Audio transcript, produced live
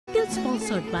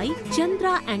Sponsored by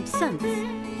Chandra and Sons.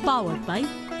 Powered by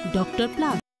Dr.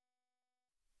 Plus.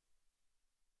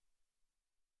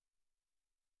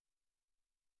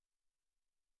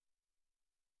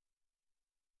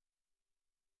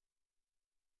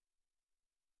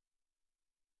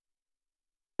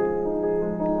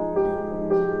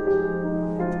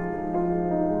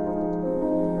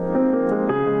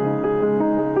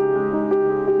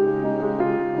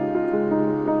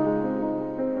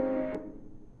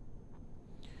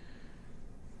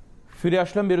 ফিরে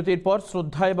আসলাম বিরতির পর।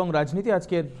 শ্রদ্ধা এবং রাজনীতি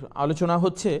আজকের আলোচনা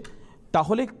হচ্ছে।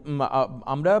 তাহলে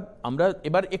আমরা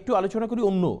এবার একটু আলোচনা করি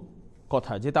অন্য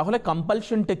কথা, যে তাহলে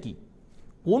কম্পালশনটা কি,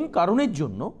 কোন কারণের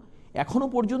জন্য এখনো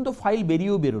পর্যন্ত ফাইল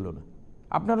বেরিয়েও বেরোলো না।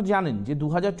 আপনারা জানেন যে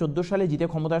 2014 সালে জিতে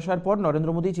ক্ষমতা আসার পর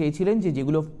নরেন্দ্র মোদী চেয়েছিলেন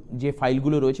যে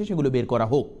ফাইলগুলো রয়েছে সেগুলো বের করা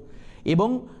হোক, এবং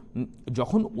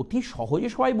যখন অতি সহজে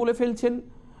সবাই বলে ফেলছেন,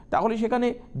 তাহলে সেখানে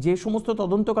যে সমস্ত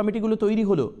তদন্ত কমিটিগুলো তৈরি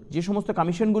হলো, যে সমস্ত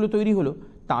কমিশনগুলো তৈরি হলো,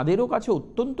 তাদেরও কাছে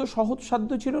অত্যন্ত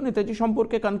সহজসাধ্য ছিল নেতাজি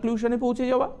সম্পর্কে কনক্লুশনে পৌঁছে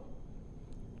যাওয়া,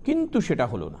 কিন্তু সেটা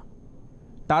হলো না।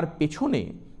 তার পেছনে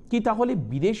কি তাহলে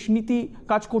বিদেশ নীতি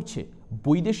কাজ করছে,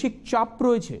 বৈদেশিক চাপ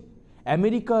রয়েছে,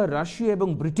 আমেরিকা, রাশিয়া এবং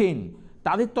ব্রিটেন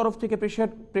তাদের তরফ থেকে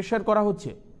প্রেশার করা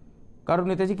হচ্ছে? কারণ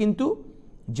নেতাজি কিন্তু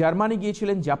জার্মানি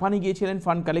গিয়েছিলেন, জাপানে গিয়েছিলেন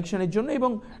ফান্ড কালেকশনের জন্য,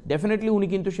 এবং ডেফিনেটলি উনি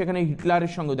কিন্তু সেখানে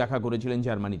হিটলারের সঙ্গে দেখা করেছিলেন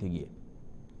জার্মানিতে গিয়ে।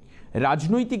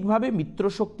 রাজনৈতিকভাবে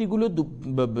মিত্রশক্তিগুলো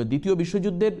দ্বিতীয়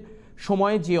বিশ্বযুদ্ধের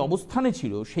সময়ে যে অবস্থানে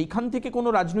ছিল, সেইখান থেকে কোনো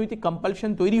রাজনৈতিক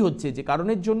কম্পালশন তৈরি হচ্ছে যে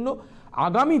কারণের জন্য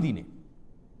আগামী দিনে,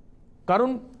 কারণ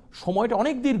সময়টা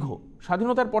অনেক দীর্ঘ,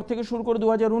 স্বাধীনতার পর থেকে শুরু করে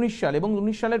 2019 সাল, এবং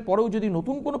 19 সালের পরেও যদি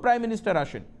নতুন কোনো প্রাইম মিনিস্টার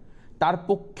আসেন, তার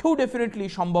পক্ষেও ডেফিনেটলি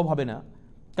সম্ভব হবে না,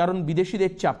 কারণ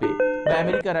বিদেশিদের চাপে বা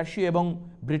আমেরিকা, রাশিয়া এবং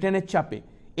ব্রিটেনের চাপে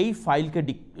এই ফাইলকে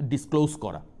ডিসক্লোজ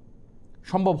করা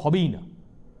সম্ভব হবেই না।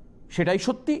 সেটাই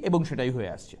সত্যি এবং সেটাই হয়ে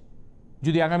আসছে।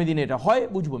 যদি আগামী দিনে এটা হয়,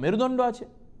 বুঝবো মেরুদণ্ড আছে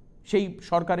সেই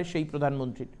সরকারের, সেই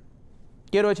প্রধানমন্ত্রীর।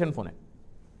 কে রয়েছেন ফোনে?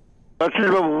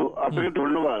 বাবু, আপনাকে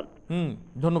ধন্যবাদ।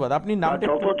 ধন্যবাদ। আপনি নামটা?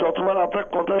 যতবার আপনার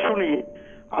কথা শুনি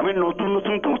আমি নতুন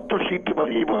নতুন তথ্য শিখতে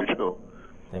পারি এই বয়সেও।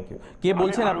 Thank you. কে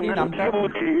বলছেন আপনি? নামটা?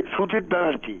 বলছি সুজিত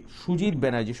ব্যানার্জি। সুজিত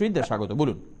ব্যানার্জি। সুজিত দা, স্বাগত,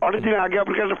 বলুন। অনেকদিন আগে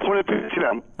আপনার কাছে ফোনে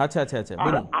পেয়েছিলাম। আচ্ছা আচ্ছা আচ্ছা,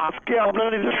 বলুন। আজকে আপনার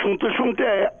এটা শুনতে শুনতে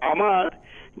আমার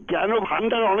জ্ঞান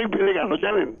ভান্ডার অনেক বেড়ে গেল,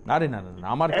 জানেন? আরে না না,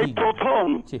 আমার কি প্রথম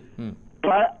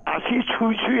প্রায় 80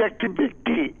 ছুঁই একটি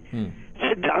ব্যক্তি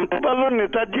সে জানতে পারলো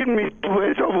নেতাজির মৃত্যু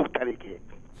হয়েছে অমুক তারিখে।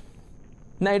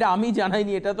 না, এটা আমি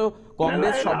জানাইনি, এটা তো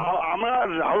কংগ্রেস, আমরা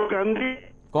রাহুল গান্ধী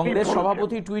কংগ্রেস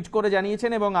সভাপতি টুইট করে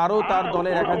জানিয়েছেন, এবং আরো তার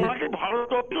দলের একাধিক। ভালো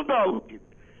তথ্য দেওয়া উচিত।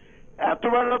 এত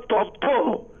বড় তথ্য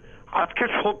আজকে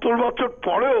 70 বছর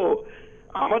পরেও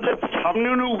আমাদের সামনে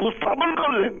উনি উপস্থাপন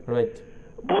করলেন।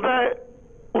 বোধহয়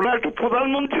ওনার একটু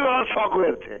প্রধানমন্ত্রী হওয়ার শখ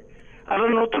হয়েছে, আর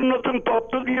নতুন নতুন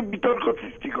তথ্য দিয়ে বিতর্ক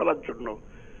সৃষ্টি করার জন্য।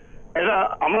 এটা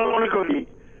আমরা মনে করি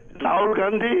রাহুল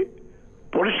গান্ধী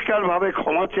পরিষ্কার ভাবে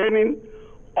ক্ষমা চেয়ে নিন,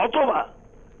 অথবা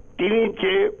তিনি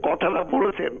যে কথাটা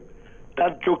বলেছেন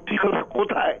তার যৌক্তিকতা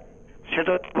কোথায়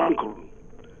সেটা প্রমাণ করুন।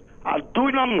 আর 2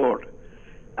 নম্বর,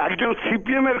 একজন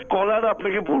সিপিএম এর কলার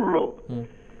আপনাকে বলল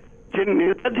যে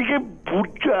নেতাজিকে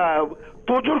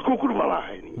তোজর কুকুর বলা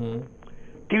হয়নি।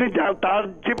 তিনি তার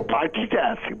যে পার্টিটা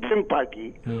সিপিএম পার্টি,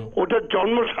 ওটার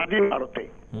জন্ম স্বাধীন ভারতে,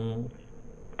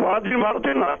 পরাধীন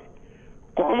ভারতে নয়।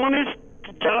 কমিউনিস্ট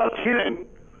যারা ছিলেন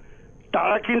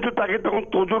তারা কিন্তু তাকে তখন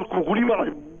তোজর কুকুরই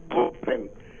বলতেন,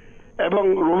 এবং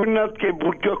রবীন্দ্রনাথকে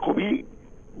বুর্জ কবি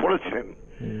বলেছিলেন।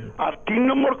 আর 3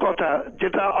 নম্বর কথা,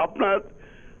 যেটা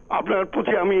আপনার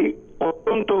প্রতি আমি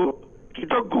অত্যন্ত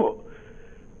কৃতজ্ঞ,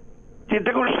 যে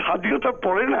দেখুন স্বাধীনতার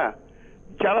পরে না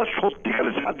যারা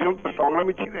সত্যিকারের স্বাধীনতা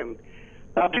সংগ্রামী ছিলেন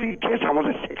তাদের ইতিহাস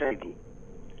আমাদের শেখায়নি,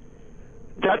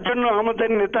 যার জন্য আমাদের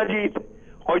নেতাজির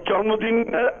ওই জন্মদিন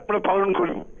আমরা পালন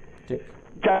করি,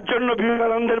 যার জন্য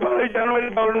বিবেকানন্দের 12ই জানুয়ারি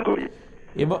পালন করি।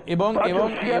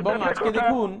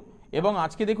 এবং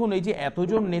আজকে দেখুন এই যে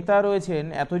এতজন নেতা রয়েছেন,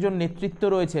 এতজন নেতৃত্ব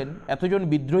রয়েছেন, এতজন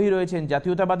বিদ্রোহী রয়েছেন,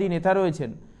 জাতীয়তাবাদী নেতা রয়েছেন,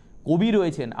 কবি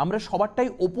রয়েছেন, আমরা সবারটাই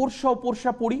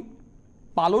ওপরসা পড়ি,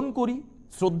 পালন করি,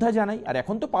 শ্রদ্ধা জানাই। আর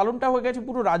এখন তো পালনটা হয়ে গেছে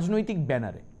পুরো রাজনৈতিক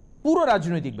ব্যানারে, পুরো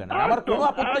রাজনৈতিক ব্যানারে। আমার কোনো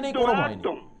আপত্তি নেই, কোনো ভয় নেই।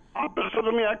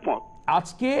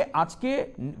 আজকে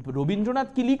রবীন্দ্রনাথ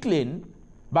কি লিখলেন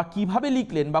বা কিভাবে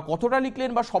লিখলেন বা কতটা লিখলেন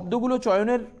বা শব্দগুলো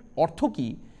চয়নের অর্থ কি,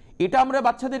 এটা আমরা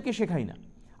বাচ্চাদেরকে শেখাই না।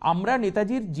 আমরা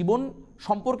নেতাজির জীবন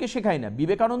সম্পর্কে শেখাই না।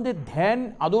 বিবেকানন্দের ধ্যান,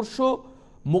 আদর্শ,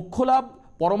 মোক্ষলাভ,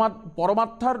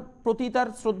 পরমাত্মার প্রতি তার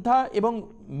শ্রদ্ধা এবং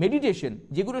মেডিটেশন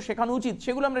যেগুলো শেখানো উচিত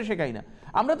সেগুলো আমরা শেখাই না।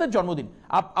 আমরা তার জন্মদিন,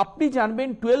 আপনি জানবেন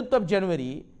 12th of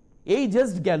January, এই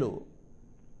জাস্ট গেল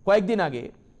কয়েকদিন আগে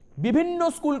বিভিন্ন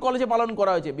স্কুল কলেজে পালন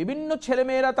করা হয়েছে, বিভিন্ন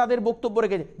ছেলেমেয়েরা তাদের বক্তব্য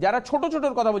রেখেছে, যারা ছোট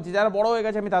ছোটর কথা বলছি, যারা বড় হয়ে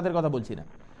গেছে আমি তাদের কথা বলছি না,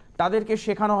 তাদেরকে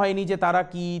শেখানো হয়নি যে তারা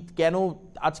কি কেন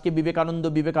আজকে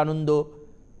বিবেকানন্দ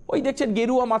ওই দেখছেন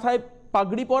গেরুয়া মাথায়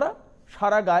পাগড়ি পরা,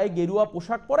 সারা গায়ে গেরুয়া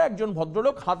পোশাক পরা একজন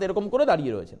ভদ্রলোক হাত এরকম করে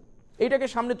দাঁড়িয়ে রয়েছেন, এইটাকে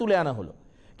সামনে তুলে আনা হলো।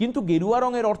 কিন্তু গেরুয়া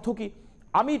রঙের অর্থ কি?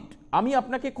 আমি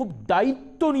আপনাকে খুব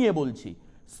দায়িত্ব নিয়ে বলছি,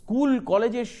 স্কুল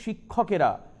কলেজের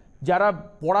শিক্ষকেরা যারা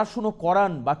পড়াশুনো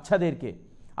করান বাচ্চাদেরকে,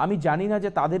 আমি জানি না যে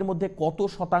তাদের মধ্যে কত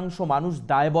শতাংশ মানুষ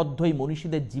দায়বদ্ধই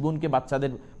মনীষীদের জীবনকে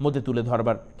বাচ্চাদের মধ্যে তুলে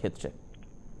ধরবার ক্ষেত্রে।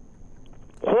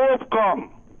 খুব কম।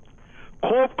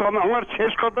 আমার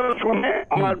শেষ কথাটা শুনে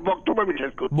আমার বক্তব্য আমি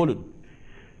শেষ করছি। বলুন।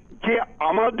 যে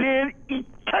আমাদের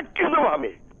ইচ্ছাকৃত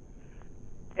ভাবে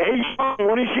এই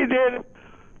মনীষীদের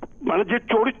মানে যে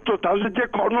চরিত্র, তাদের যে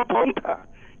কর্মপন্থা,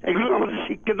 এগুলো আমাদের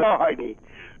শিখতে দেওয়া হয়নি।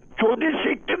 যদি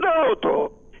শিখতে দেওয়া হতো,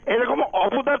 এরকম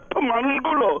অপদার্থ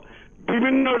মানুষগুলো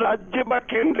বিভিন্ন রাজ্যে বা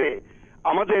কেন্দ্রে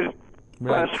আমাদের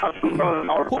শাসন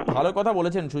করা। খুব ভালো কথা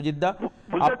বলেছেন সুজিত দা,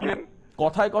 আপনি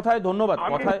কথায় কথায় ধন্যবাদ,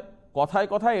 কথায়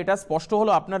কথায় এটা স্পষ্ট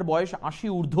হলো আপনার বয়স 80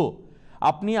 ঊর্ধ্ব।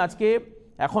 আপনি আজকে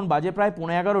এখন বাজে প্রায়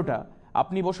 11:15,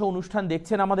 আপনি বসে অনুষ্ঠান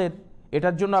দেখছেন আমাদের,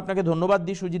 এটার জন্য আপনাকে ধন্যবাদ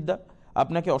দিই সুজিত দা,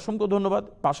 আপনাকে অসংখ্য ধন্যবাদ।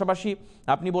 পাশাপাশি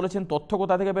আপনি বলেছেন তথ্য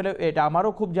কোথা থেকে পেলে, এটা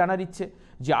আমারও খুব জানার ইচ্ছে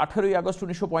যে 18ই আগস্ট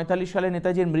 1945 সালে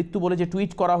নেতাজির মৃত্যু বলে যে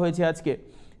টুইট করা হয়েছে আজকে,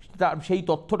 সেই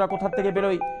তথ্যটা কোথা থেকে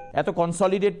বেরোয়, এত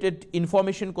কনসলিডেটেড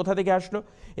ইনফরমেশন কোথা থেকে আসলো।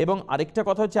 এবং আরেকটা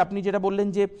কথা হচ্ছে, আপনি যেটা বললেন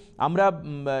যে আমরা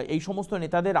এই সমস্ত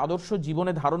নেতাদের আদর্শ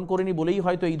জীবনে ধারণ করিনি বলেই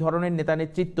হয়তো এই ধরনের নেতা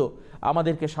নেতৃত্ব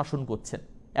আমাদেরকে শাসন করছেন।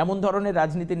 এমন ধরনের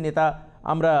রাজনীতির নেতা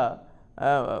আমরা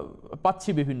পাচ্ছি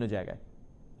বিভিন্ন জায়গায়,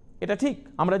 এটা ঠিক।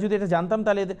 আমরা যদি এটা জানতাম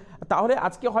তাহলে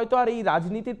আজকে হয়তো আর এই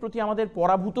রাজনীতির প্রতি আমাদের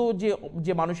পরাভূত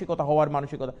যে মানসিকতা হওয়ার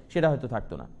মানসিকতা, সেটা হয়তো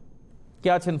থাকতো না। কে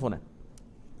আছেন ফোনে?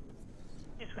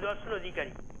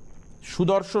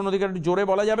 সুদর্শন অধিকারী, জোরে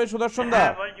বলা যাবে সুদর্শন দা?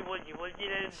 বলছি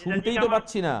শুনতেই তো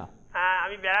পাচ্ছি না।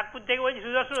 আমি ব্যারাকপুর থেকে বলছি,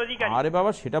 সুদর্শন অধিকারী। আরে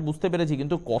বাবা, সেটা বুঝতে পেরেছি,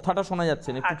 কিন্তু কথাটা শোনা যাচ্ছে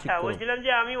না, একটু ঠিক করুন। বলছিলাম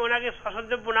যে আমি ওনাকে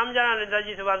সশ্রদ্ধ প্রণাম জানাই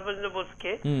নেতাজি সুভাষচন্দ্র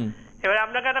বোসকে। এবার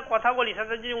আপনাকে একটা কথা বলি,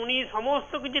 সেটা যে উনি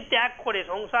সমস্ত কিছু ত্যাগ করে,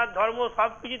 সংসার ধর্ম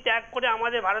সবকিছু ত্যাগ করে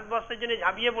আমাদের ভারতবর্ষের জন্য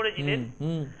ঝাঁপিয়ে পড়েছিলেন।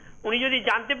 উনি যদি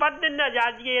জানতে পারতেন না যে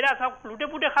আজকে এরা সব লুটে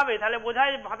পুটে খাবে, তাহলে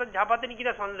বোধহয় ভারত ঝাঁপাতেন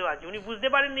কিনা সন্দেহ আছে। উনি বুঝতে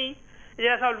পারেননি যে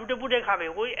এরা সব লুটে পুটে খাবে।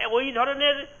 ওই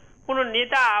ধরনের কোন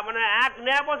নেতা মানে এক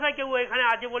নয়া পয়সায় কেউ এখানে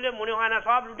আছে বলে মনে হয় না,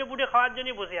 সব লুটে পুটে খাওয়ার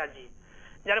জন্যই বসে আছে,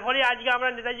 যার ফলে আজকে আমরা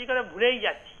নেতাজির কথা ভুলেই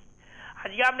যাচ্ছি।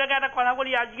 আজকে আপনাকে একটা কথা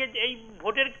বলি, আজকে এই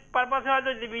ভোটের পারপাসে হয়তো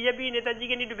বিজেপি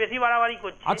নেতাজিকে একটু বেশি বাড়াবাড়ি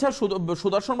করছে। আচ্ছা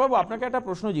সুদর্শন বাবু, আপনাকে একটা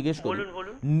প্রশ্ন জিজ্ঞেস করি।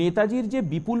 বলুন। নেতাজির যে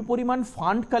বিপুল পরিমাণ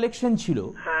ফান্ড কালেকশন ছিল,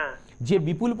 যে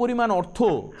বিপুল পরিমাণ অর্থ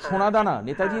সোনাদানা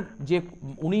নেতাজির, যে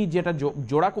উনি যেটা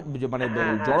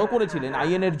জড়ো করেছিলেন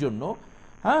আইএনএর জন্য,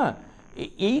 হ্যাঁ,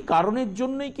 এই কারণের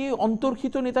জন্যই কি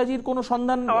অন্তর্হিত নেতাজির কোনো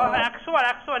সন্ধান?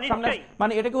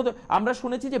 মানে এটাকে আমরা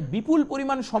শুনেছি যে বিপুল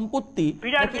পরিমাণ সম্পত্তি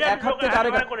এক হাত থেকে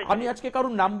আরেক, আমি আজকে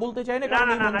কারোর নাম বলতে চাই না, কারণ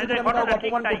এই মঞ্চ থেকে আমি কাউকে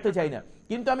অপমান করতে চাই না,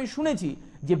 কিন্তু আমি শুনেছি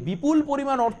যে বিপুল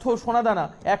পরিমাণ অর্থ সোনাদানা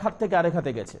এক হাত থেকে আরেক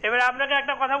হাতে গেছে। এবার আপনাকে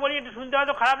একটা কথা বলি, একটু শুনতে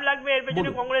হয়তো খারাপ লাগবে, এর পেছনে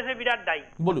কংগ্রেসের বিরাট দায়ী।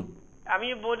 বলুন। আমি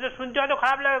বলতে শুনতে হয়তো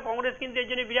খারাপ লাগে, কংগ্রেস কিন্তু এর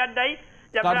জন্য বিরাট দায়ী।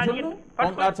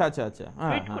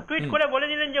 টুইট করে বলে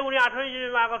দিলেন যে উনি 18ই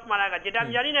আগস্ট মারা গেছে। এটা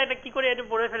আমি জানি না, এটা কি করে এটা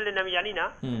বলে ফেললেন আমি জানি না।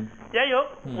 যাই হোক,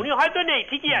 উনি হয়তো নেই,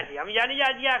 ঠিকই আছে, আমি জানি যে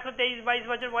আজকে 123-22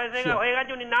 বছর বয়স হয়ে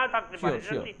গেছে, উনি নাও থাকতে পারে,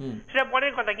 সেটা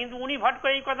পরের কথা, কিন্তু উনি ভট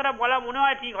করে এই কথাটা বলা মনে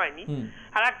হয় ঠিক হয়নি।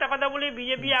 আর একটা কথা বলি,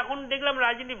 বিজেপি এখন দেখলাম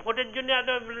রাজনীতি ভোটের জন্য এত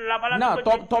লাফালাফি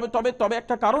করছে। তবে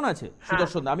একটা কারণ আছে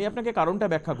সুদর্শন, আমি আপনাকে কারণটা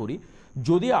ব্যাখ্যা করি।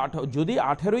 যদি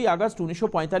 18ই আগস্ট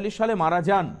 1945 সালে মারা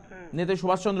যান নেতাজি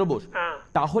সুভাষচন্দ্র বোস,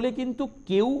 তাহলে কিন্তু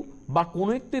কেউ বা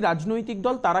কোনো একটি রাজনৈতিক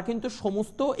দল তারা কিন্তু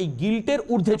সমস্ত এই গিল্টের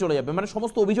ঊর্ধ্বে চলে যাবে, মানে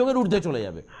সমস্ত অভিযোগের ঊর্ধ্বে চলে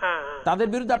যাবে। তাদের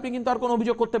বিরুদ্ধে আপনি কিন্তু আর কোনো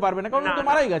অভিযোগ করতে পারবেন না, কারণ তো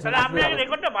মারাই গেছে। আপনি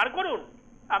রেকর্ডটা বার করুন,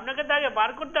 আপনাকে তো আগে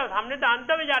বার করতে হবে, সামনে তো আনতে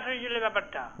হবে যে 18 জুলাই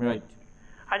ব্যাপারটা। রাইট।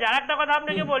 আচ্ছা, আর একটা কথা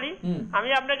আপনাকে বলি, আমি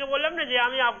আপনাকে বললাম না যে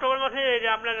আমি অক্টোবর মাসে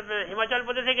আপনার হিমাচল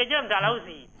প্রদেশে গেছিলাম,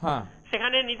 ডালহাউসি।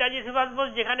 সেখানে নেতাজি সুভাষ বোস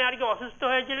যেখানে আর কি অসুস্থ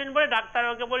হয়েছিলেন বলে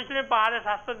ডাক্তার ওকে বলেছিলেন পাহাড়ে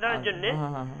স্বাস্থ্যোদ্ধারের জন্য,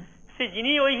 সে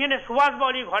যিনি ওইখানে সুভাষ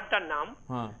বাড়ি ঘরটার নাম,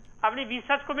 আপনি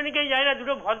বিশ্বাস করবেন কি জানি না,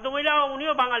 দুটো ভদ্রমহিলা,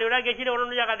 উনিও বাঙালি, ওরা গেছিল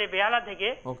অন্য জায়গাতে বেহালা থেকে,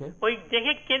 ওই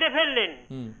দেখে কেঁদে ফেললেন।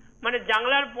 মানে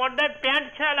জানলার পর্দায় প্যান্ট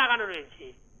ছেঁড়া লাগানো রয়েছে,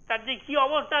 তার যে কি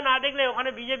অবস্থা না দেখলে। ওখানে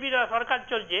বিজেপির সরকার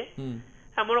চলছে,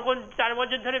 মনে করুন 4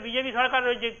 বছর ধরে বিজেপি সরকার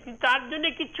রয়েছে, তার জন্য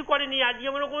কিচ্ছু করেনি। আজকে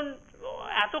মনে করুন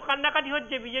এত কান্নাকাটি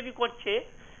হচ্ছে বিজেপি করছে,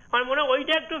 আমার মনে হয়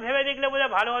ওইটা একটু ভেবে দেখলে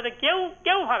বোধহয় ভালো হতো।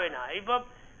 কেউ ভাবে না এই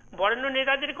বরেণ্য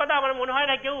নেতাদের কথা, আমার মনে হয়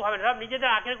না কেউ ভাবে না, সব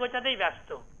নিজেদের আখের গোছাতেই ব্যস্ত।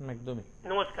 একদমই।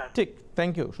 নমস্কার। ঠিক,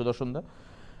 থ্যাংক ইউ সুদর্শন দা।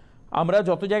 আমরা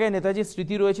যত জায়গায় নেতাজির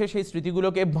স্মৃতি রয়েছে সেই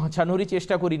স্মৃতিগুলোকে বাঁচানোরই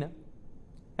চেষ্টা করি না।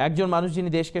 একজন মানুষ যিনি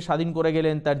দেশকে স্বাধীন করে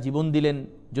গেলেন, তার জীবন দিলেন,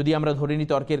 যদি আমরা ধরে নিই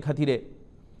তর্কের খাতিরে,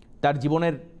 তার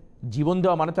জীবন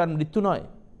দেওয়া মানে তার মৃত্যু নয়।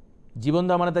 জীবন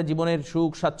দেওয়া মানে তার জীবনের সুখ,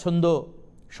 স্বাচ্ছন্দ্য,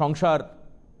 সংসার,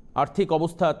 আর্থিক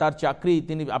অবস্থা, তার চাকরি।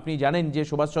 আপনি জানেন যে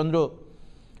সুভাষচন্দ্র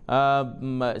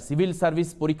সিভিল সার্ভিস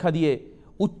পরীক্ষা দিয়ে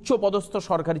উচ্চ পদস্থ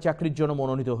সরকারি চাকরির জন্য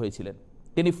মনোনীত হয়েছিলেন।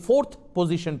 তিনি 4th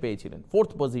পজিশন পেয়েছিলেন,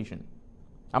 4th পজিশন।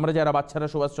 আমরা যারা বাচ্চারা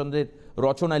সুভাষচন্দ্রের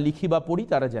রচনা লিখি বা পড়ি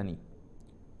তারা জানি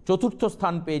 4র্থ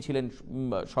স্থান পেয়েছিলেন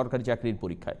সরকারি চাকরির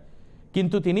পরীক্ষায়।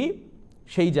 কিন্তু তিনি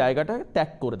সেই জায়গাটা ত্যাগ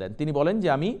করে দেন। তিনি বলেন যে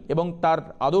আমি, এবং তার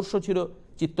আদর্শ ছিল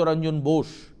চিত্তরঞ্জন বোস,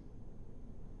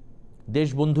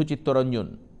 দেশবন্ধু চিত্তরঞ্জন।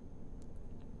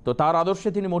 তো তার আদর্শে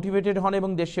তিনি মোটিভেটেড হন এবং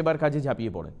দেশ সেবার কাজে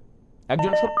ঝাঁপিয়ে পড়েন।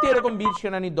 একজন সত্যি এরকম বীর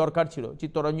সেনানীর দরকার ছিল।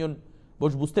 চিত্তরঞ্জন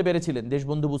বোস বুঝতে পেরেছিলেন,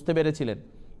 দেশবন্ধু বুঝতে পেরেছিলেন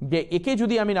যে একে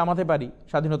যদি আমি নামাতে পারি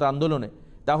স্বাধীনতা আন্দোলনে,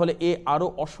 তাহলে এ আরও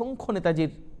অসংখ্য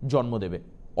নেতাজির জন্ম দেবে,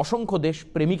 অসংখ্য দেশ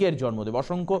প্রেমিকের জন্ম দেবে,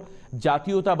 অসংখ্য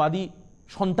জাতীয়তাবাদী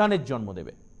সন্তানের জন্ম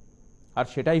দেবে। আর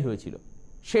সেটাই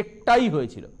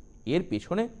হয়েছিল। এর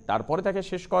পেছনে তারপরে তাকে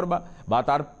শেষ করবা বা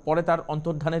তারপরে তার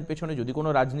অন্তর্ধানের পেছনে যদি কোনো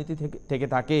রাজনীতি থেকে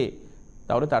থাকে,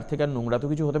 তাহলে তার থেকে আর নোংরা তো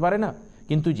কিছু হতে পারে না।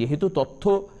 কিন্তু যেহেতু তথ্য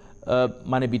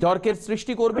মানে বিতর্কের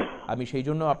সৃষ্টি করবে, আমি সেই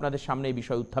জন্য আপনাদের সামনে এই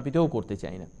বিষয় উত্থাপিতও করতে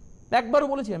চাই না। একবারও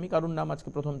বলেছি আমি কারুর নাম আজকে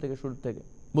প্রথম থেকে শুরু থেকে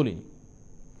বলিনি।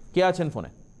 কে আছেন ফোনে?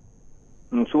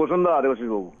 শুভ সন্ধ্যা দেবাশিস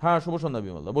বাবু। হ্যাঁ, শুভ সন্ধ্যা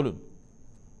বিমলদা, বলুন।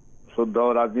 শ্রদ্ধা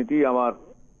ও রাজনীতি, আমার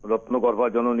রত্নগর্ভা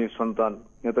জননীর সন্তান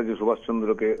নেতাজি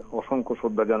সুভাষচন্দ্রকে অসংখ্য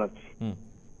শ্রদ্ধা জানাচ্ছি।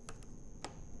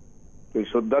 এই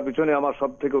শ্রদ্ধার পিছনে আমার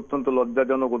সব থেকে অত্যন্ত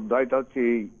লজ্জাজনক অধ্যায়টা হচ্ছে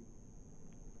এই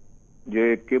যে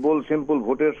কেবল সিম্পল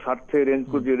ভোটের স্বার্থে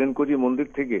রেনকোজি মন্দির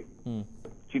থেকে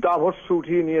চিতাভস্ম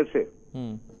উঠিয়ে নিয়েছে।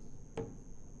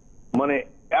 মানে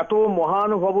এত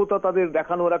মহানুভবতা তাদের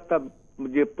দেখানোর একটা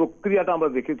যে প্রক্রিয়াটা আমরা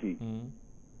দেখেছি,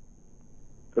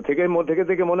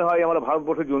 থেকে মনে হয় আমরা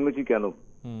ভারতবর্ষে জন্মেছি কেন।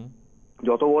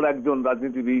 যত বড় একজন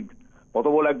রাজনীতিবিদ, কত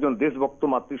বড় একজন দেশভক্ত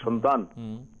মাতৃ সন্তান,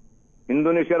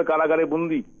 ইন্দোনেশিয়ার কারাগারে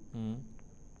বন্দী,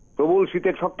 প্রবল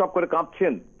শীতে ছটফট করে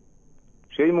কাঁপছেন।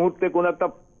 সেই মুহূর্তে কোন একটা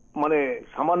মানে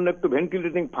সামান্য একটু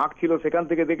ভেন্টিলেটিং ফাঁক ছিল, সেখান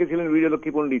থেকে দেখেছিলেন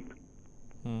বিজয়লক্ষ্মী পণ্ডিত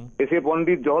এসে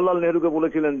পণ্ডিত জওহরলাল নেহরুকে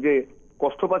বলেছিলেন যে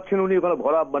কষ্ট পাচ্ছেন উনি, ওখানে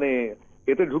ভরা মানে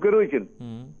এতে ঢুকে রয়েছেন।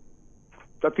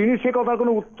 তা তিনি সে কথার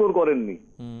কোনো উত্তর করেননি।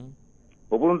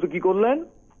 উপরন্তু কি করলেন,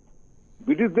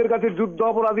 ব্রিটিশদের কাছে যুদ্ধ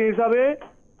অপরাধী হিসাবে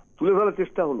তুলে ধরার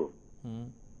চেষ্টা হলো।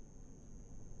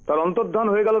 তার অন্তর্ধান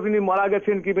হয়ে গেল, তিনি মারা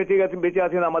গেছেন কি বেঁচে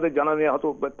আছেন আমাদের জানা নেই, হয়তো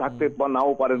থাকতে বা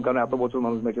নাও পারেন, কারণ এত বছর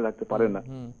মানুষ বেঁচে থাকতে পারে না।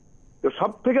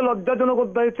 সব থেকে লজ্জাজনক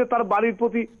অধ্যায় হচ্ছে তার বাড়ির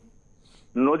প্রতি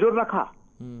নজর রাখা।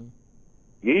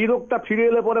 এই লোকটা ফিরে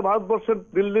এলে পরে ভারতবর্ষের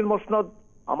দিল্লির মসনদ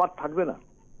আমার থাকবে না।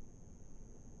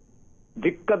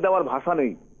 ধিক্কার দেওয়ার ভাষা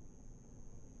নেই।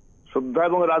 শ্রদ্ধা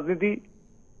এবং রাজনীতি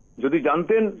যদি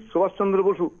জানতেন সুভাষচন্দ্র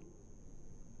বসু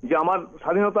যে আমার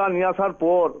স্বাধীনতা নিয়ে আসার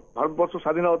পর, ভারতবর্ষ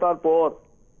স্বাধীনতার পর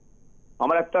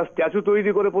আমার একটা স্ট্যাচু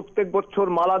তৈরি করে প্রত্যেক বছর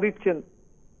মালা দিচ্ছেন,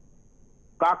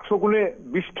 কাক শকুনে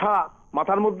বিষ্ঠা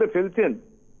মাথার মধ্যে ফেলছেন,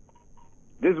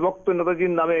 দেশভক্ত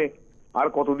নেতাজির নামে আর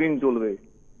কতদিন চলবে?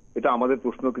 এটা আমাদের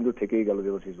প্রশ্ন কিন্তু থেকেই গেল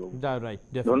দেবাশিস বাবু।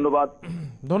 ধন্যবাদ।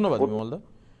 ধন্যবাদ বিমলদা,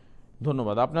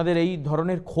 ধন্যবাদ। আপনাদের এই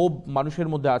ধরনের ক্ষোভ মানুষের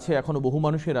মধ্যে আছে, এখনো বহু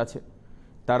মানুষের আছে,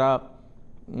 তারা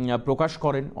প্রকাশ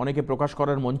করেন। অনেকে প্রকাশ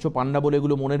করার মঞ্চ পান না বলে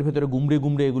এগুলো মনের ভেতরে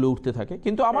গুমড়ে এগুলো উঠতে থাকে।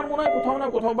 কিন্তু আমার মনে হয় কোথাও না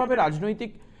কোথাও ভাবে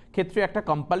রাজনৈতিক ক্ষেত্রে একটা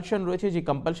কম্পালশন রয়েছে, যে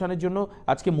কম্পালশনের জন্য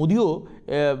আজকে মোদিও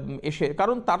এসে,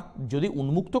 কারণ তার যদি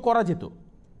উন্মুক্ত করা যেত,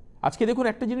 আজকে দেখুন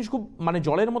একটা জিনিস খুব মানে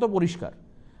জলের মতো পরিষ্কার,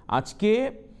 আজকে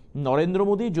নরেন্দ্র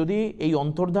মোদী যদি এই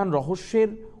অন্তর্ধান রহস্যের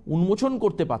উন্মোচন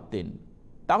করতে পারতেন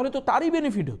তাহলে তো তারই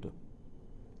বেনিফিট হতো,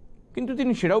 কিন্তু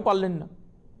তিনি সেটাও পারলেন না।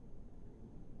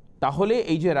 তাহলে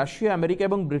এই যে রাশিয়া, আমেরিকা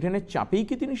এবং ব্রিটেনের চাপেই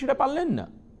কি তিনি সেটা পারলেন না?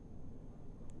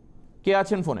 কে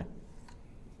আছেন ফোনে?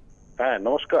 হ্যাঁ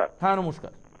নমস্কার। হ্যাঁ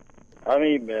নমস্কার, আমি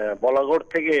বলাগড়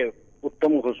থেকে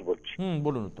উত্তম ঘোষ বলছি।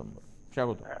 বলুন উত্তম,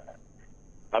 স্বাগত।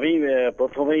 আমি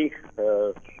প্রথমেই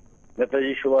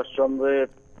নেতাজি সুভাষচন্দ্রের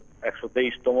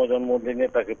 123তম জন্মদিনে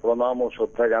তাকে প্রণাম ও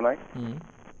শ্রদ্ধা জানাই।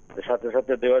 সাথে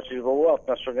সাথে দেবাশিস বাবু,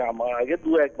 আপনার সঙ্গে আমার আগে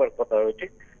একবার কথা হয়েছে,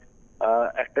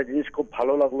 একটা জিনিস খুব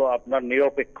ভালো লাগলো, আপনার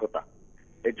নিরপেক্ষতা,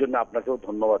 এর জন্য আপনাকেও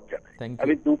ধন্যবাদ জানাই।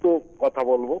 আমি দুটো কথা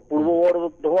বলবো। পূর্ব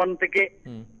বর্ধমান থেকে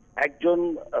একজন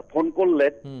ফোন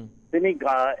করলেন, তিনি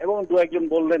এবং একজন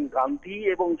বললেন গান্ধী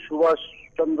এবং সুভাষ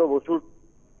চন্দ্র বসুর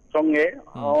সঙ্গে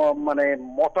মানে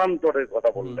মতান্তরের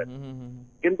কথা বললেন,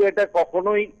 কিন্তু এটা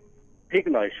কখনোই ঠিক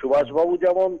নয়। সুভাষবাবু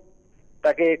যেমন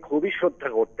তাকে খুবই শ্রদ্ধা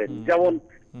করতেন, যেমন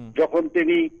যখন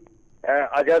তিনি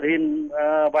আজাদ হিন্দ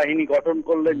বাহিনী গঠন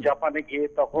করলেন জাপানে গিয়ে,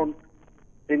 তখন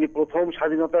তিনি প্রথম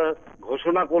স্বাধীনতা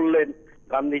ঘোষণা করলেন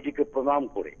গান্ধীজিকে প্রণাম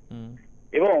করে।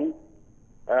 এবং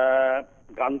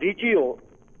গান্ধীজিও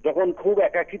যখন খুব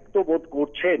একাকিত্ব বোধ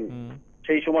করছেন,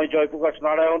 সেই সময় জয়প্রকাশ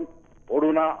নারায়ণ,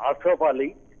 অরুণা, আশরাফ আলী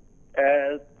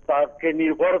তাকে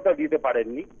নির্ভরতা দিতে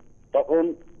পারেননি, তখন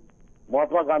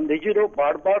মহাত্মা গান্ধীজিরও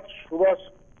বারবার সুভাষ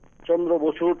চন্দ্র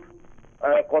বসুর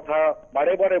কথা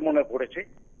বারে বারে মনে পড়েছে।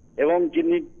 এবং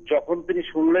যখন তিনি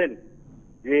শুনলেন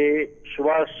যে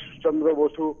সুভাষ চন্দ্র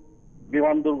বসু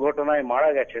বিমান দুর্ঘটনায়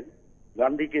মারা গেছেন,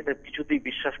 গান্ধীজি এটা কিছুতেই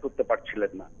বিশ্বাস করতে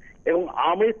পারছিলেন না। এবং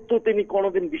আমৃত্যু তিনি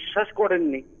কোনোদিন বিশ্বাস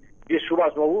করেননি যে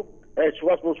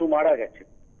সুভাষ বসু মারা গেছেন।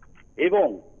 এবং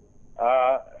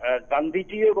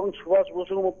গান্ধীজি এবং সুভাষ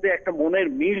বসুর মধ্যে একটা মনের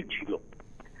মিল ছিল।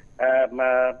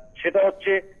 সেটা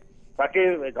হচ্ছে, তাকে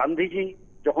গান্ধীজি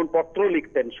যখন পত্র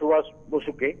লিখতেন সুভাষ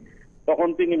বসুকে, তখন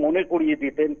তিনি মনে করিয়ে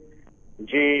দিতেন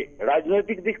যে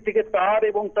রাজনৈতিক দিক থেকে তার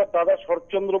এবং তার দাদা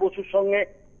শরৎচন্দ্র বসুর সঙ্গে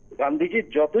গান্ধীজির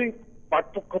যতই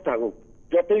পার্থক্য থাকুক,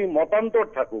 যতই মতান্তর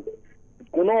থাকুক,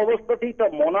 কোনো অবস্থাতেই তা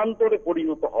মনান্তরে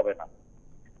পরিণত হবে না।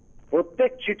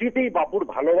 প্রত্যেক চিঠিতেই বাপুর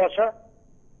ভালোবাসা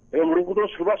এবং রুগ্ন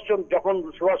যখন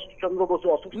সুভাষচন্দ্র বসু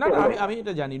অসুস্থ, আমি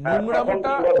এটা জানি,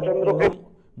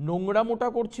 নোংরামোটা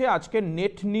করছে আজকে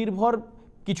নেট নির্ভর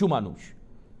কিছু মানুষ,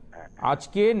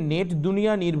 আজকে নেট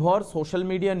দুনিয়া নির্ভর, সোশ্যাল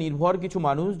মিডিয়া নির্ভর কিছু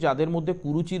মানুষ, যাদের মধ্যে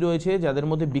কুরুচি রয়েছে, যাদের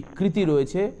মধ্যে বিকৃতি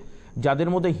রয়েছে, যাদের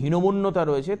মধ্যে হীনমন্যতা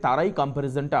রয়েছে, তারাই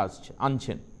কম্প্যারিজনটা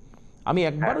আনছেন। আমি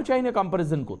একবারও চাই না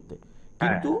কম্প্যারিজন করতে,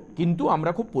 কিন্তু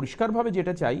আমরা খুব পরিষ্কারভাবে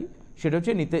যেটা চাই সেটা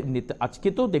হচ্ছে আজকে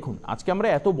তো দেখুন, আজকে আমরা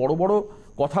এত বড় বড়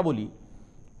কথা বলি,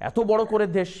 এত বড় করে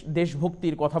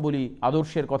দেশভক্তির কথা বলি,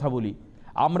 আদর্শের কথা বলি,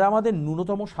 আমরা আমাদের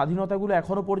ন্যূনতম স্বাধীনতাগুলো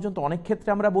এখনো পর্যন্ত অনেক ক্ষেত্রে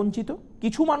আমরা বঞ্চিত।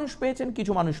 কিছু মানুষ পেয়েছেন,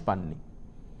 কিছু মানুষ পাননি,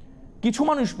 কিছু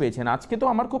মানুষ পেয়েছেন। আজকে তো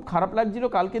আমার খুব খারাপ লাগছিল,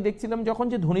 কালকে দেখছিলাম যখন,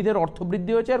 যে ধনীদের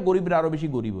অর্থবৃদ্ধি হয়েছে আর গরিবরা আরো বেশি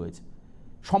গরিব হয়েছে।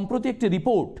 সম্প্রতি একটি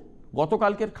রিপোর্ট,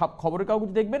 গতকালকের খবরের কাগজ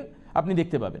দেখবেন, আপনি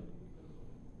দেখতে পাবেন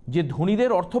যে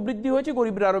ধনীদের অর্থবৃদ্ধি হয়েছে,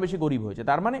 গরিবরা আরো বেশি গরিব হয়েছে।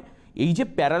 তার মানে এই যে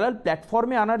প্যারালাল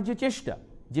প্ল্যাটফর্মে আনার যে চেষ্টা,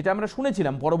 যেটা আমরা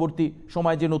শুনেছিলাম পরবর্তী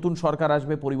সময় যে নতুন সরকার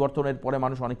আসবে, পরিবর্তনের পরে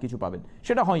মানুষ অনেক কিছু পাবেন,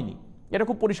 সেটা হয়নি। এটা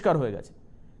খুব পরিষ্কার হয়ে গেছে,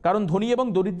 কারণ ধনী এবং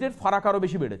দরিদ্রের ফারাক আরো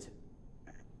বেশি বেড়েছে।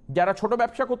 যারা ছোট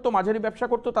ব্যবসা করতো, মাঝারি ব্যবসা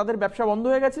করতো, তাদের ব্যবসা বন্ধ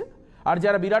হয়ে গেছে, আর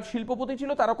যারা বিরাট শিল্পপতি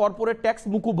ছিল তারা কর্পোরেট ট্যাক্স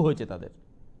মুকুব হয়েছে তাদের।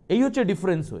 এই হচ্ছে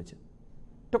ডিফারেন্স হয়েছে।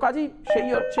 তো কাজেই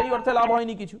সেই অর্থে লাভ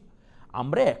হয়নি কিছু।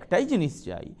 আমরা একটাই জিনিস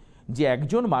চাই যে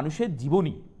একজন মানুষের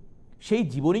জীবনী, সেই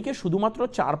জীবনীকে শুধুমাত্র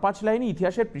 4-5 লাইনে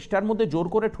ইতিহাসের পৃষ্ঠার মধ্যে জোর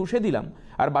করে ঠুসে দিলাম,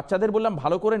 আর বাচ্চাদের বললাম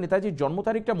ভালো করে নেতাজির জন্ম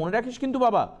তারিখটা মনে রাখিস কিন্তু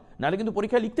বাবা, নাহলে কিন্তু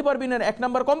পরীক্ষায় লিখতে পারবি না, 1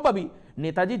 নাম্বার কম পাবি।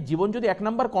 নেতাজির জীবন যদি 1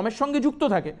 নাম্বার কমের সঙ্গে যুক্ত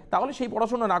থাকে, তাহলে সেই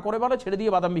পড়াশোনা না করে ভালো ছেড়ে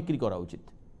দিয়ে বাদাম বিক্রি করা উচিত।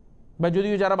 বা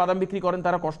যদিও যারা বাদাম বিক্রি করেন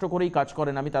তারা কষ্ট করেই কাজ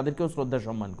করেন, আমি তাদেরকেও শ্রদ্ধা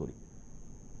সম্মান করি,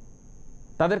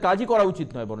 তাদের কাজই করা উচিত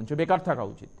নয়, বরঞ্চ বেকার থাকা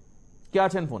উচিত। কে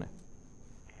আছেন ফোনে?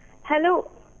 হ্যালো,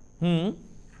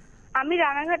 আমি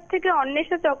রানাঘাট থেকে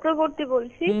অন্বেষা চক্রবর্তী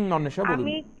বলছি। অন্বেষা বলুন।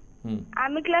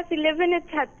 আমি ক্লাস 11 এর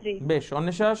ছাত্রী। বেশ,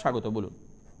 অন্বেষা স্বাগত, বলুন।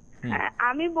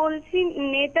 আমি বলছি,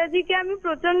 নেতাজিকে আমি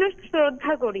প্রচন্ড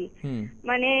শ্রদ্ধা করি,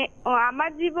 মানে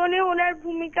আমার জীবনে ওনার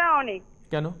ভূমিকা অনেক।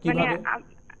 কেন,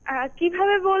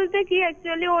 কিভাবে বলতে কি,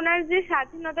 অ্যাকচুয়ালি ওনার যে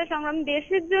স্বাধীনতা সংগ্রাম,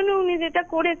 দেশের জন্য উনি যেটা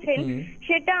করেছেন,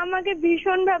 সেটা আমাকে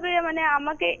ভীষণ ভাবে, মানে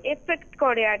আমাকে এফেক্ট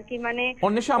করে আর কি। মানে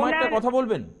অন্বেষা, আমার একটা কথা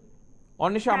বলবেন?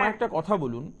 অন্বেষা, আমার একটা কথা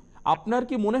বলুন, আপনার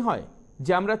কি মনে হয়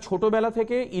যে আমরা ছোটবেলা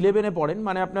থেকে 11-এ পড়েন,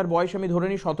 মানে আপনার বয়স আমি ধরে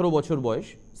নিই 17 বছর বয়স,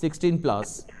 16+,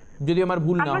 যদি আমার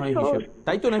ভুল না হয় হিসেব,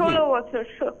 তাই তো নাকি? 16 বছর,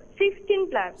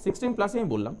 16+। আমি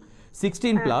বললাম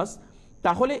 16+।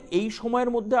 তাহলে এই সময়ের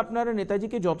মধ্যে আপনারা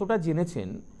নেতাজিকে যতটা জেনেছেন,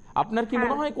 আপনার কি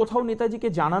মনে হয় কোথাও নেতাজিকে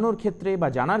জানানোর ক্ষেত্রে বা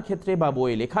জানার ক্ষেত্রে বা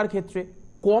বই লেখার ক্ষেত্রে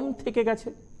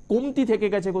কমতি থেকে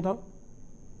গেছে কোথাও?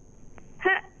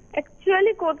 হ্যাঁ,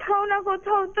 অ্যাকচুয়ালি কোথাও না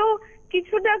কোথাও তো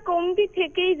কিছুটা কমতি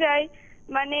থেকেই যায়।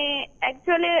 মানে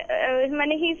অ্যাকচুয়ালি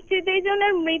মানে হিস্ট্রিতেই জন্য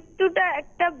মৃত্যুটা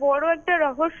একটা বড় একটা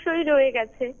রহস্যই রয়ে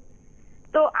গেছে।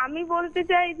 তো আমি বলতে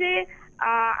চাই যে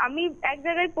আমি এক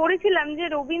জায়গায় পড়েছিলাম যে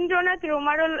রবীন্দ্রনাথ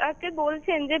রোমারোলাকে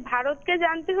বলছেন যে ভারতকে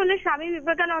জানতে হলে স্বামী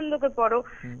বিবেকানন্দকে পড়ো।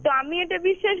 তো আমি এটা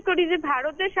বিশ্বাস করি যে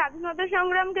ভারতের স্বাধীনতা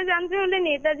সংগ্রামকে জানতে হলে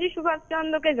নেতাজি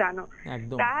সুভাষচন্দ্রকে জানো,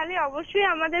 তাহলে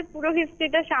অবশ্যই আমাদের পুরো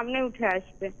হিস্ট্রিটা সামনে উঠে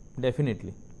আসবে।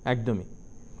 ডেফিনেটলি, একদমই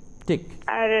ঠিক।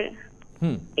 আর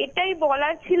এটাই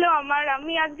বলার ছিল আমার।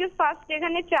 আমি আজকে ফার্স্ট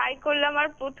এখানে ট্রাই করলাম আর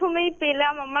প্রথমেই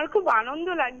পেলাম, আমার খুব আনন্দ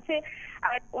লাগছে।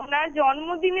 আর ওনার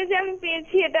জন্মদিনে যে আমি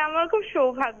পেয়েছি, এটা আমার খুব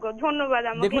সৌভাগ্য। ধন্যবাদ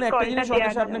আমাকে। দেখুন, একটা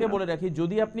জিনিস আপনাকে বলে রাখি,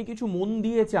 যদি আপনি কিছু মন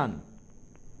দিয়ে চান,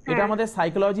 এটা আমাদের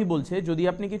সাইকোলজি বলছে, যদি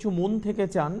আপনি কিছু মন থেকে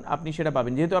চান আপনি সেটা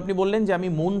পাবেন। যেহেতু আপনি বললেন যে আমি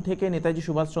মন থেকে নেতাজি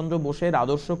সুভাষচন্দ্র বোসের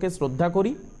আদর্শকে শ্রদ্ধা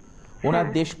করি, ওনার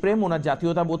দেশপ্রেম, ওনার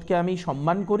জাতীয়তাবোধকে আমি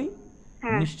সম্মান করি,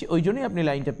 নিশ্চয়ই ওই জন্যই আপনি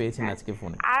লাইনটা পেয়েছেন আজকে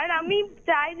ফোনে। আর আমি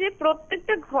চাই যে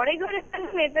প্রত্যেকটা ঘরে ঘরে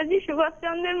নেতাজি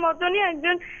সুভাষচন্দ্রের মতনই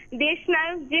একজন দেশ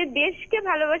নায়ক, যে দেশকে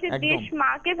ভালোবাসে, দেশ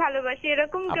মাকে ভালোবাসে,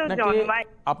 এরকম কেউ জন্মায়।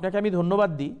 আপনাকে আমি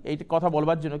ধন্যবাদ দিই এই কথা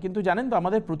বলবার জন্য, কিন্তু জানেন তো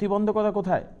আমাদের প্রতিবন্ধকতা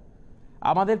কোথায়?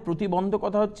 আমাদের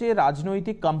প্রতিবন্ধকতা হচ্ছে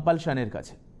রাজনৈতিক কম্পালশনের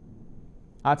কাছে।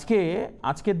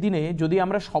 আজকের দিনে যদি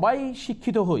আমরা সবাই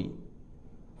শিক্ষিত হই,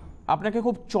 আপনাকে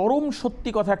খুব চরম সত্যি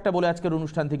কথা একটা বলে আজকের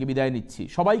অনুষ্ঠান থেকে বিদায় নিচ্ছি,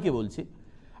 সবাইকে বলছি,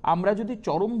 আমরা যদি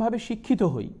চরমভাবে শিক্ষিত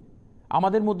হই,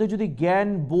 আমাদের মধ্যে যদি জ্ঞান,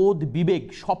 বোধ, বিবেক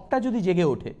সবটা যদি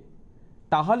জেগে ওঠে,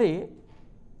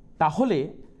 তাহলে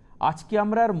আজকে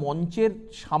আমরা আর মঞ্চের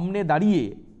সামনে দাঁড়িয়ে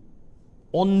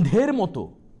অন্ধের মতো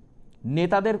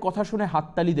নেতাদের কথা শুনে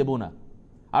হাততালি দেব না,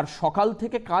 আর সকাল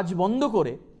থেকে কাজ বন্ধ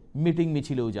করে মিটিং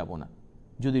মিছিলেও যাব না।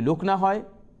 যদি লোক না হয়,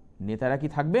 নেতারা কি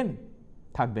থাকবেন?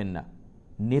 থাকবেন না,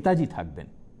 নেতাজি থাকবেন।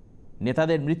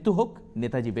 নেতাদের মৃত্যু হোক,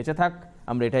 নেতাজি বেঁচে থাক,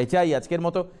 আমরা এটাই চাই। আজকের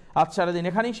মতো আজ সারাদিন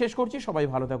এখানেই শেষ করছি। সবাই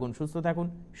ভালো থাকুন, সুস্থ থাকুন,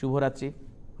 শুভরাত্রি,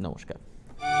 নমস্কার।